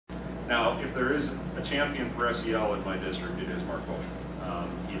Now, if there is a champion for SEL in my district, it is Mark Bosch.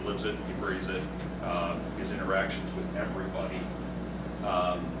 He lives it, he breathes it, his interactions with everybody,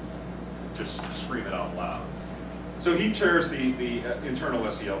 just scream it out loud. So he chairs the internal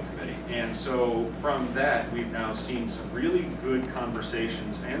SEL committee, and so from that we've now seen some really good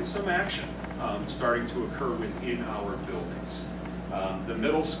conversations and some action starting to occur within our buildings. The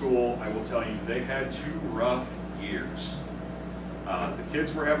middle school, I will tell you, they had 2 rough years. The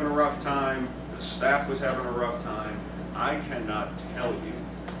kids were having a rough time, the staff was having a rough time. I cannot tell you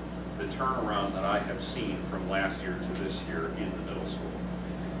the turnaround that I have seen from last year to this year in the middle school.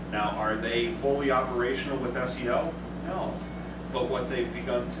 Now, are they fully operational with SEL? No. But what they've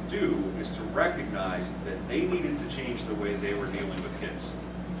begun to do is to recognize that they needed to change the way they were dealing with kids.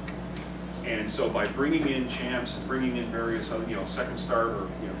 And so by bringing in champs and bringing in various other, Second Start, or,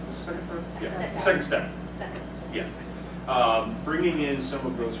 Second Start? Yeah, Second Step. Yeah. Bringing in some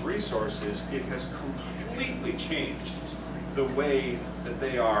of those resources, it has completely changed the way that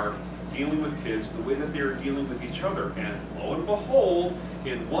they are dealing with kids, the way that they are dealing with each other. And lo and behold,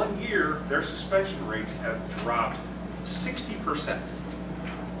 in 1 year, their suspension rates have dropped 60%.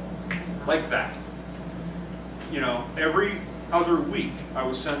 Like that. Every other week, I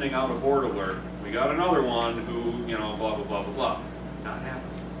was sending out a board alert. We got another one who, blah, blah, blah, blah, blah. Not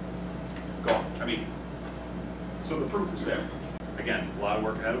happening. Gone. So the proof is there. Again, a lot of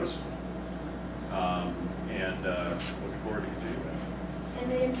work ahead of us, and looking forward to continuing that.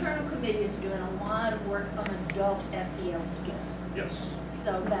 And the internal committee is doing a lot of work on adult SEL skills. Yes.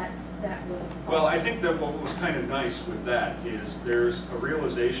 So that will. Well, I think that what was kind of nice with that is there's a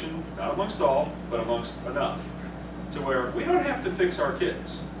realization, not amongst all, but amongst enough, to where we don't have to fix our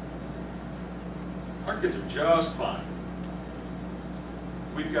kids. Our kids are just fine.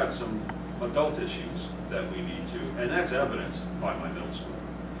 We've got some adult issues that we need to, and that's evidenced by my middle school.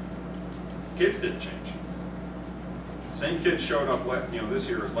 Kids didn't change. Same kids showed up this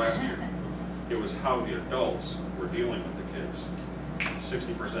year as last year. It was how the adults were dealing with the kids.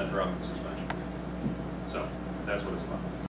 60% drop in suspension. So that's what it's about.